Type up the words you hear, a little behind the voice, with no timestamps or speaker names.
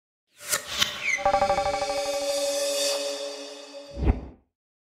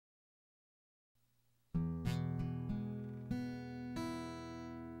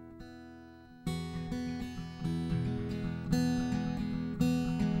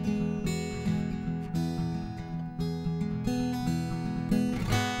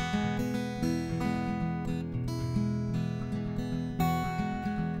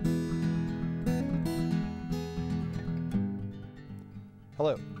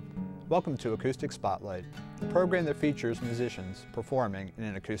Hello, welcome to Acoustic Spotlight, a program that features musicians performing in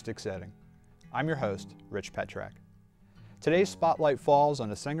an acoustic setting. I'm your host, Rich Pietrzak. Today's spotlight falls on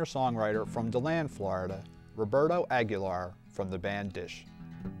a singer-songwriter from DeLand, Florida, Roberto Aguilar from the band Dish.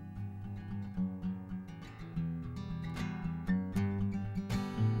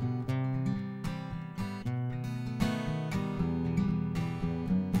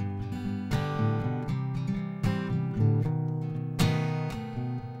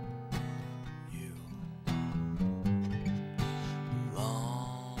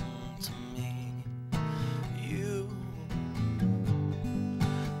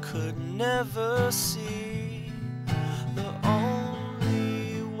 Could never see the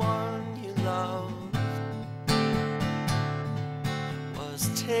only one you loved was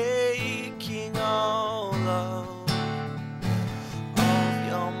taking all of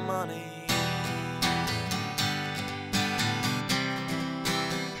your money.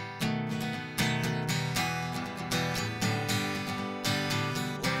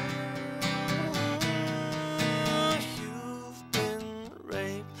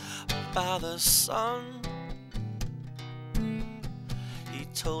 By the sun, he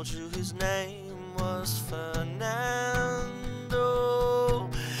told you his name was Fernando.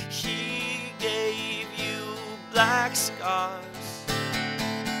 He gave you black scars.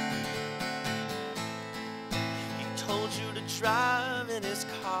 He told you to drive in his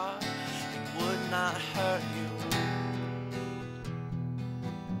car. He would not hurt you.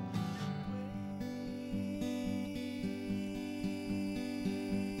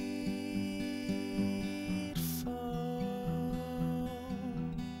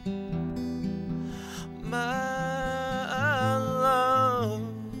 My love,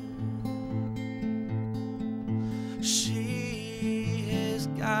 she has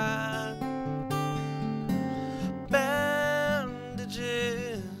got bandages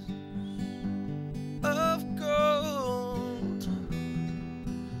of gold.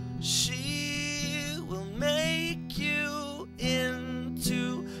 She will make you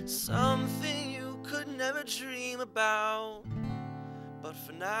into something you could never dream about. But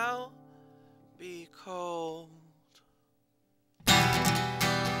for now, be cold.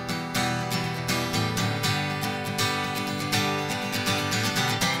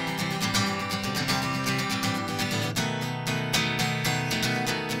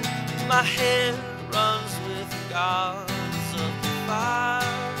 My head runs with gods of fire.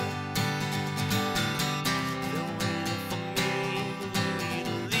 They're waiting for me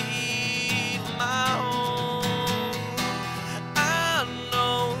to leave my home. I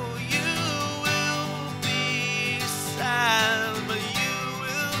know you will be sad, but you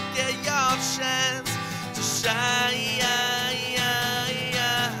will get your chance to shine.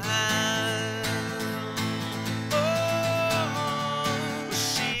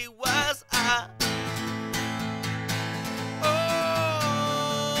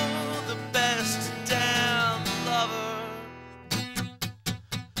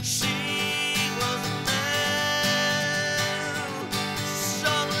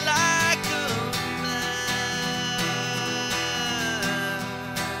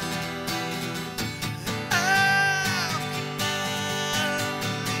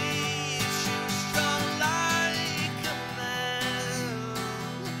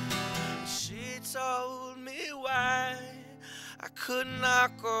 Told me why I could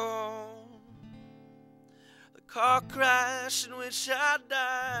not go. The car crash in which I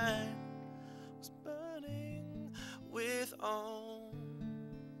died was burning with arms.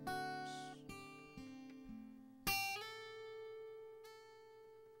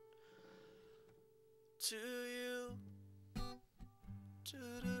 To you,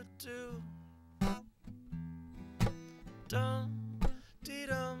 do-do-do,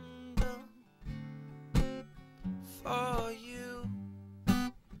 dum-dee-dum. For you,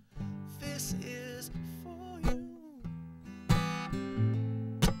 this is for you,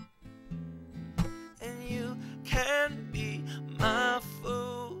 and you can be my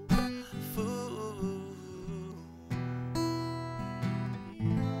fool, you're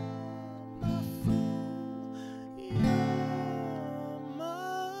my fool,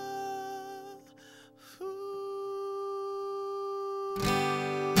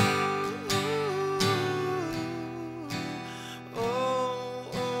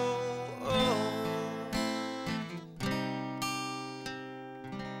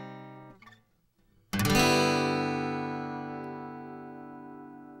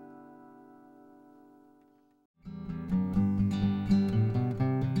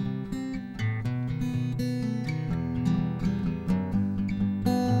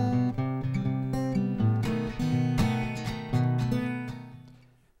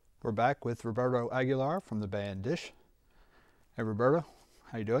 We're back with Roberto Aguilar from the band Dish. Hey Roberto,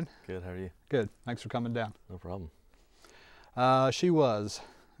 how you doing? Good, how are you? Good, thanks for coming down. No problem. She Was.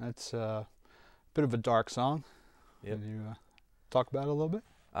 That's a bit of a dark song. Yep. Can you talk about it a little bit?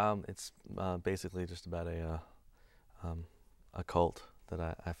 It's basically just about a cult that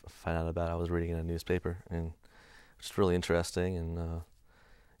I found out about. I was reading in a newspaper, and it's just really interesting. And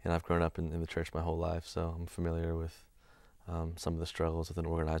I've grown up in the church my whole life, so I'm familiar with some of the struggles with an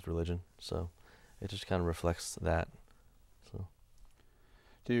organized religion. So it just kind of reflects that. So,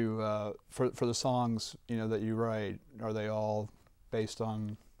 do you for the songs that you write, are they all based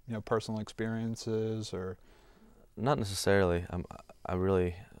on personal experiences or? Not necessarily. I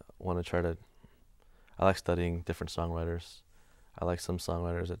really want to try to. I like studying different songwriters. I like some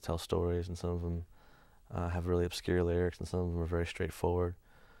songwriters that tell stories, and some of them have really obscure lyrics, and some of them are very straightforward.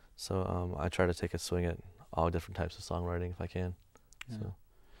 So I try to take a swing at all different types of songwriting if I can. Yeah. So.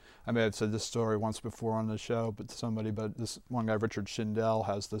 I may have said this story once before on the show, but this one guy, Richard Schindel,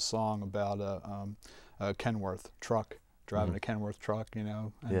 has this song about a Kenworth truck, driving a Kenworth truck,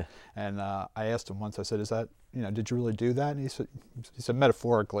 And, Yeah. And I asked him once, I said, is that, did you really do that? And he said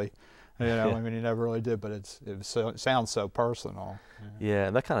metaphorically, Yeah. I mean, he never really did, but it sounds so personal. Yeah,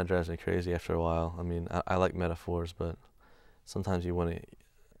 that kind of drives me crazy after a while. I mean, I like metaphors, but sometimes you want to.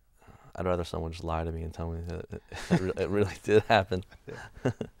 I'd rather someone just lie to me and tell me that it really did happen.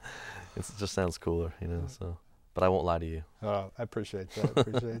 It just sounds cooler, So, but I won't lie to you. I appreciate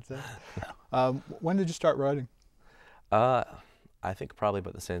that. When did you start writing? I think probably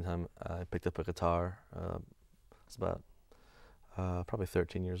about the same time I picked up a guitar. It's about probably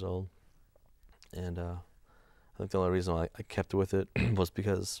 13 years old, and I think the only reason why I kept with it was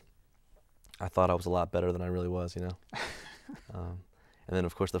because I thought I was a lot better than I really was, And then,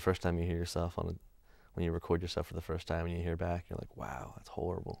 of course, the first time you hear yourself when you record yourself for the first time and you hear back, you're like, wow, that's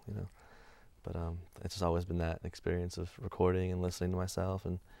horrible, But it's just always been that experience of recording and listening to myself.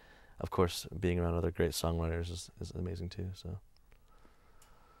 And, of course, being around other great songwriters is amazing, too. So.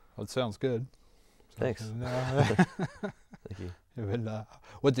 Well, it sounds good. Thanks. Thank you. And,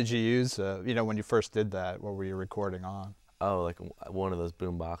 what did you use, when you first did that? What were you recording on? Oh, like one of those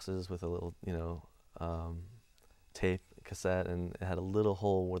boom boxes with a little, tape cassette, and it had a little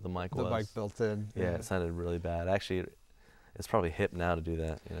hole where the mic was. The mic built in. Yeah, it sounded really bad. Actually, it's probably hip now to do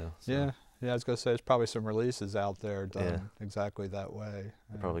that, So. Yeah, I was going to say, there's probably some releases out there done exactly that way.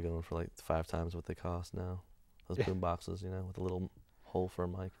 They're probably going for like 5 times what they cost now. Those boom boxes, with a little hole for a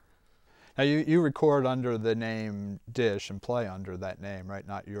mic. Now, you record under the name Dish and play under that name, right?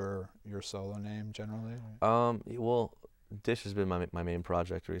 Not your solo name generally? Well, Dish has been my main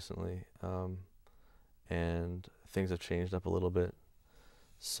project recently, and things have changed up a little bit.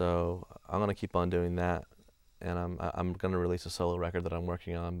 So I'm going to keep on doing that, and I'm going to release a solo record that I'm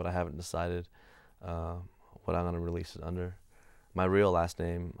working on, but I haven't decided what I'm going to release it under. My real last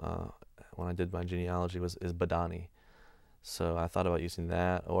name, when I did my genealogy, is Badani. So I thought about using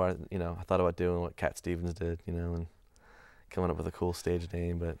that, or I thought about doing what Cat Stevens did, and coming up with a cool stage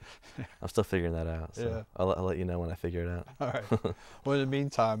name, but I'm still figuring that out. So Yeah. I'll let you know when I figure it out. All right. Well, in the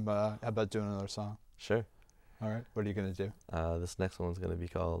meantime, how about doing another song? Sure. All right. What are you going to do? This next one's going to be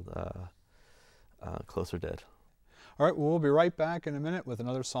called Closer Dead. All right. Well, we'll be right back in a minute with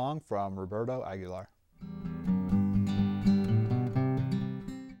another song from Roberto Aguilar.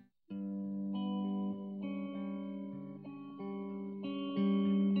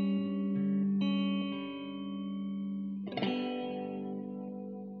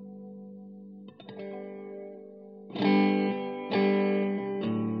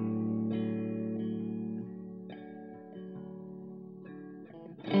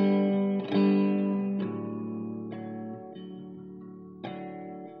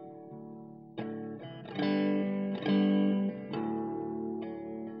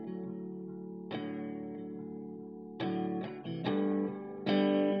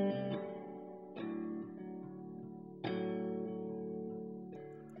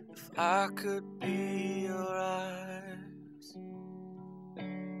 If I could be your eyes,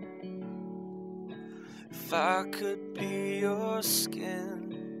 if I could be your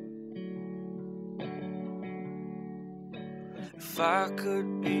skin, if I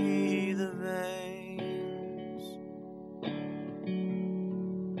could be the veins,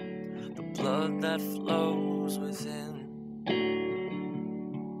 the blood that flows within,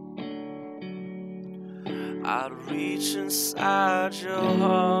 I'd reach inside your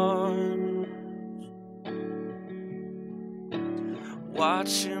heart,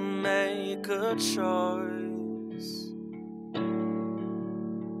 watch you make a choice,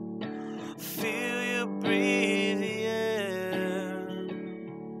 feel you breathe the air,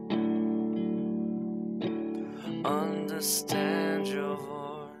 understand your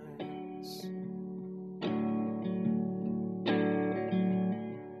voice.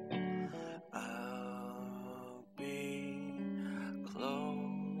 I'll be closer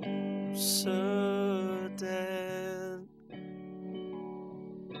than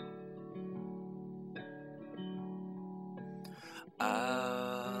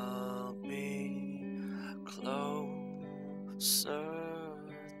I'll be closer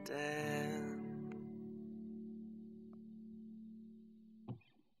than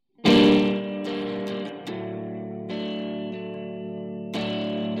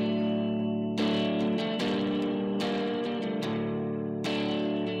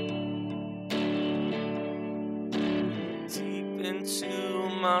deep into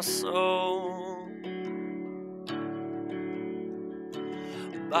my soul,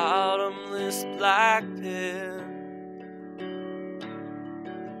 bottomless black pit.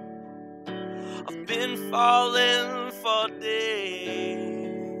 I've been falling for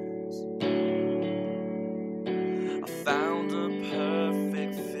days. I found a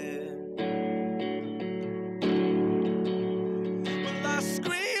perfect fit. Well, I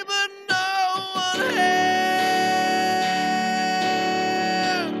scream but no one hears.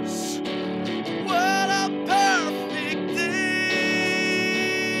 What a perfect day.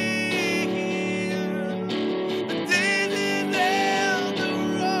 The days and the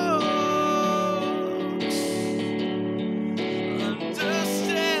roads.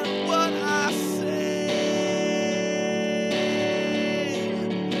 Understand what I say.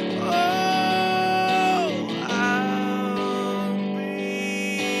 Oh, I'll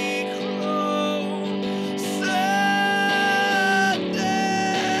be closer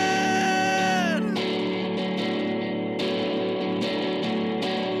than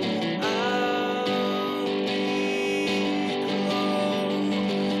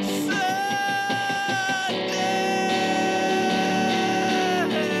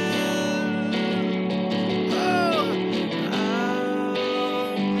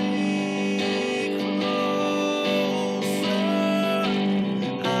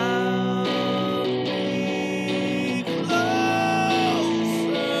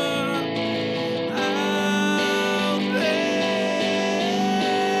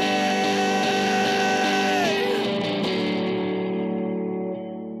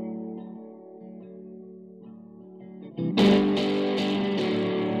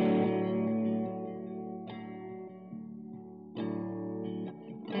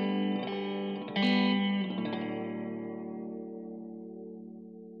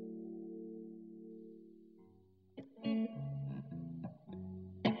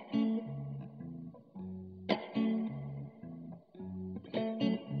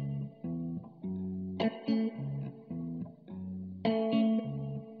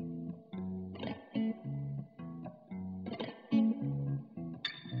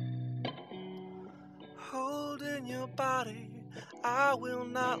holding your body, I will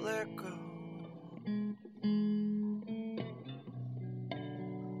not let go.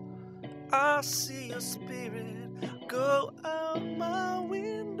 I see your spirit go out my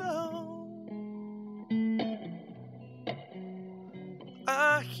window.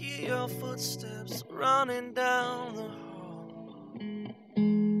 I hear your footsteps running down the hall.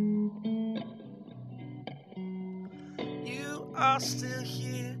 You are still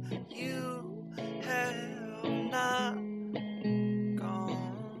here, you have not gone.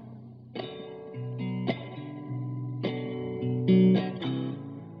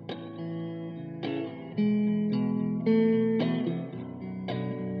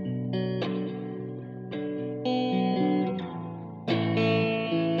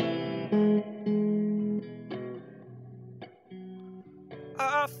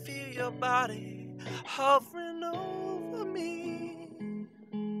 I feel your body hovering over me.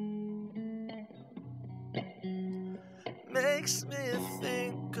 Makes me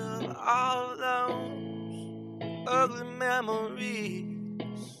think of all those ugly memories.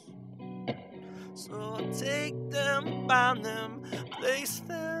 So I take them, bind them, place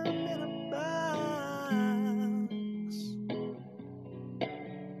them in a box.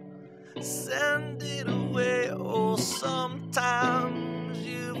 Send it away, oh sometimes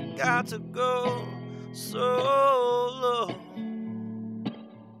you've got to go so low,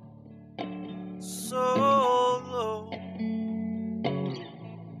 so low,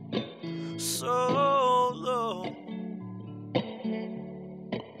 so low,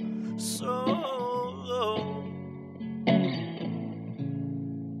 so low.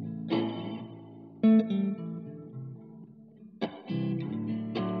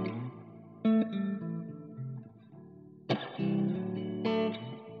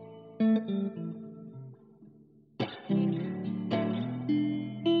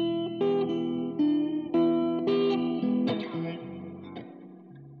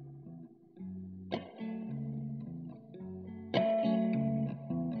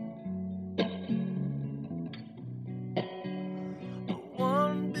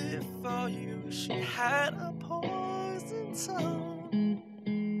 had a poison tongue,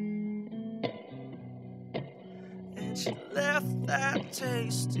 and she left that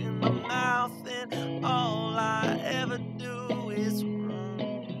taste in my mouth, and all I ever do is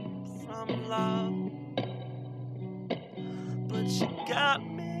run from love. But she got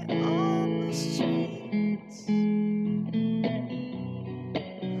me on the streets.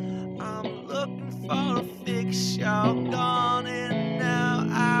 I'm looking for a fix, y'all gone, and now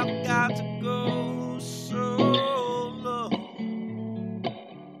I've got to go solo,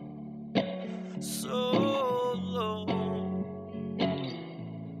 solo,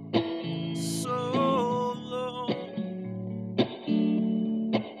 solo,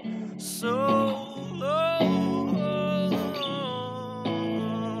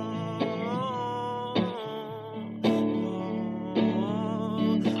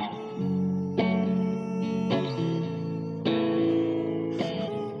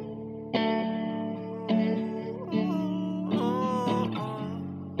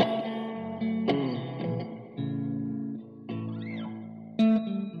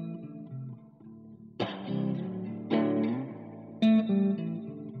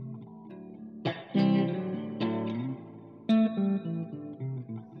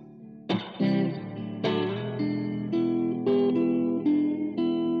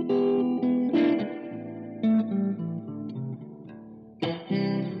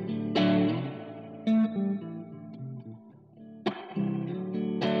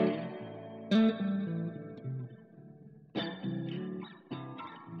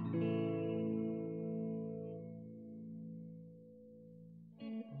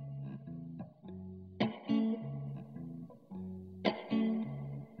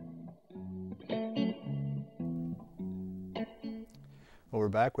 Well, we're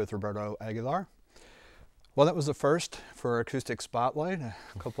back with Roberto Aguilar. Well, that was the first for Acoustic Spotlight, a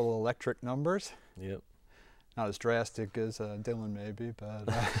couple electric numbers. Yep. Not as drastic as Dylan maybe,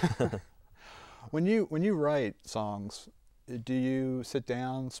 but when you write songs, do you sit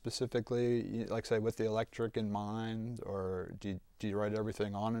down specifically, like say with the electric in mind, or do you write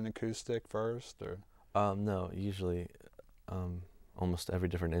everything on an acoustic first, or? No, usually almost every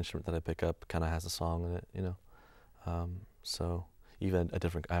different instrument that I pick up kind of has a song in it, you know. So even I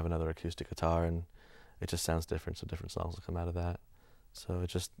have another acoustic guitar, and it just sounds different, so different songs will come out of that. So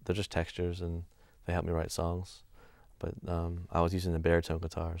they're just textures, and they help me write songs. But I was using a baritone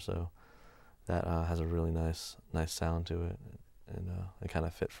guitar, so that has a really nice sound to it, and it kind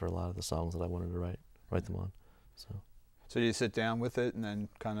of fit for a lot of the songs that I wanted to write them on. So you sit down with it and then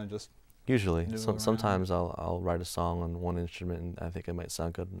kind of just usually sometimes I'll write a song on one instrument, and I think it might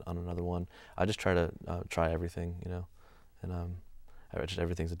sound good on another one. I just try to try everything, you know, and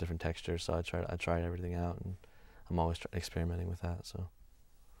everything's a different texture, so I try everything out, and I'm always experimenting with that. So.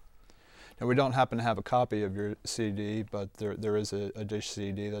 Now, we don't happen to have a copy of your CD, but there is a Dish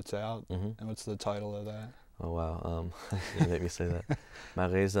CD that's out. Mm-hmm. And what's the title of that? Oh wow, you make me say that. Ma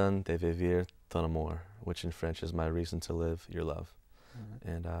raison de vivre ton amour, which in French is my reason to live, your love. Mm-hmm.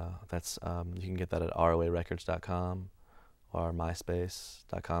 And that's you can get that at roarecords.com or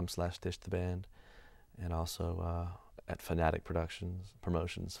myspace.com/dishtheband, and also at Fanatic Promotions,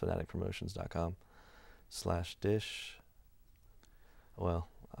 fanaticpromotions.com/dish. Well,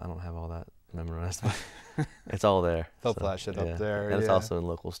 I don't have all that memorized, but it's all there. They'll flash it up there. And it's also in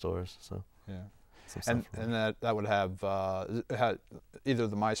local stores. So yeah, and that would have either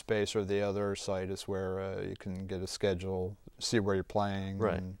the MySpace or the other site is where you can get a schedule, see where you're playing.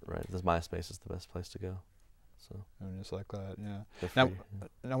 Right. The MySpace is the best place to go. So and just like that, yeah.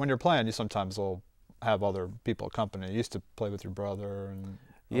 Now, when you're playing, you sometimes will have other people accompany. You used to play with your brother and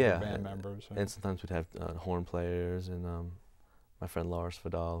other band members. And sometimes we'd have horn players, and my friend Lars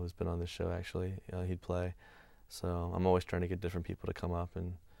Vidal, who's been on this show actually, he'd play. So I'm always trying to get different people to come up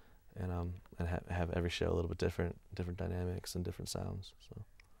and have every show a little bit different dynamics and different sounds. So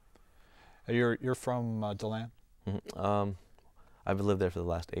you're from DeLand? Mm-hmm. I've lived there for the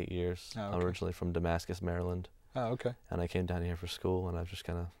last 8 years. Oh, okay. I'm originally from Damascus, Maryland. Oh, okay. And I came down here for school, and I've just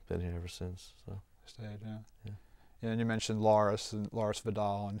kind of been here ever since. So. Stayed, yeah. And you mentioned Lars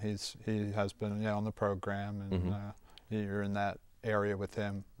Vidal, and he has been on the program, and mm-hmm. You're in that area with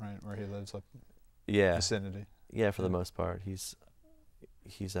him, right, where he lives, up vicinity. Yeah, for the most part. He's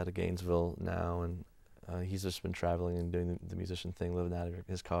out of Gainesville now, and he's just been traveling and doing the musician thing, living out of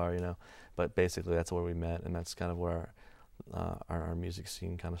his car, you know. But basically, that's where we met, and that's kind of where our music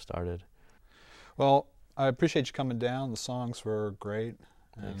scene kind of started. Well, I appreciate you coming down. The songs were great.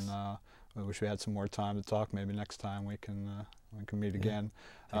 Thanks. And I wish we had some more time to talk. Maybe next time we can meet again.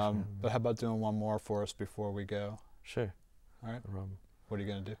 But how about doing one more for us before we go? Sure. All right. What are you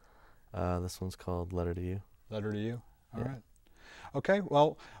going to do? This one's called Letter to You. Letter to You. All Yeah. right. Okay,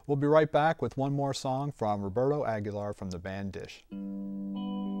 well, we'll be right back with one more song from Roberto Aguilar from the band Dish.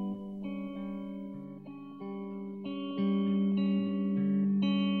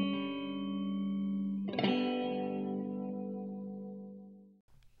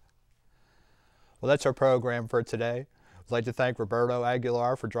 Well, that's our program for today. I'd like to thank Roberto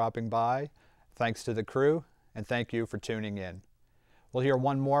Aguilar for dropping by. Thanks to the crew, and thank you for tuning in. We'll hear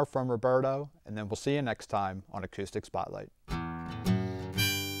one more from Roberto, and then we'll see you next time on Acoustic Spotlight.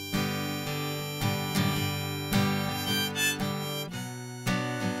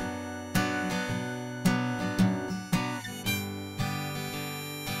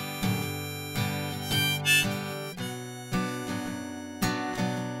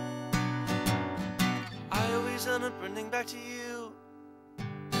 I always end up running back to you.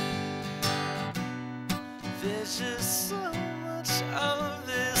 There's just so much of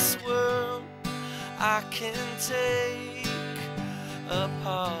this world I can take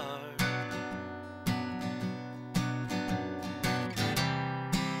apart,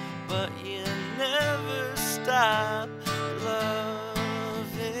 but you never stop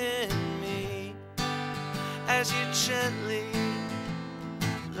loving me as you gently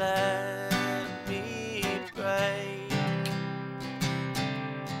let me break.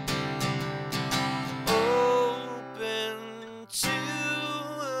 Open to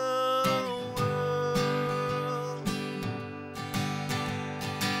a world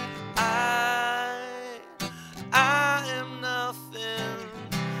I am nothing.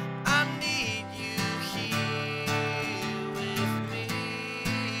 I need you here with me.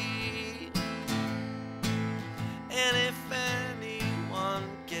 And if anyone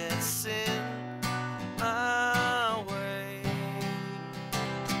gets in my way,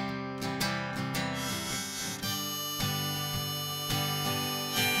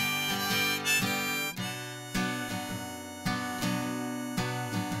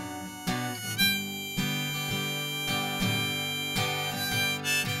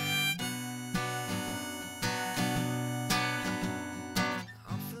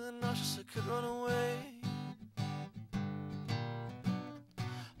 I'm feeling nauseous, I could run away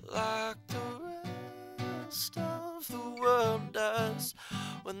like the rest of the world does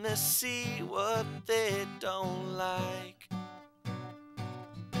when they see what they don't like.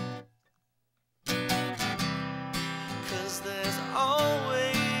 'Cause there's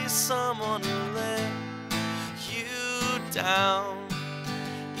always someone who let you down,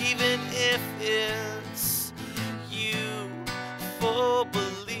 even if it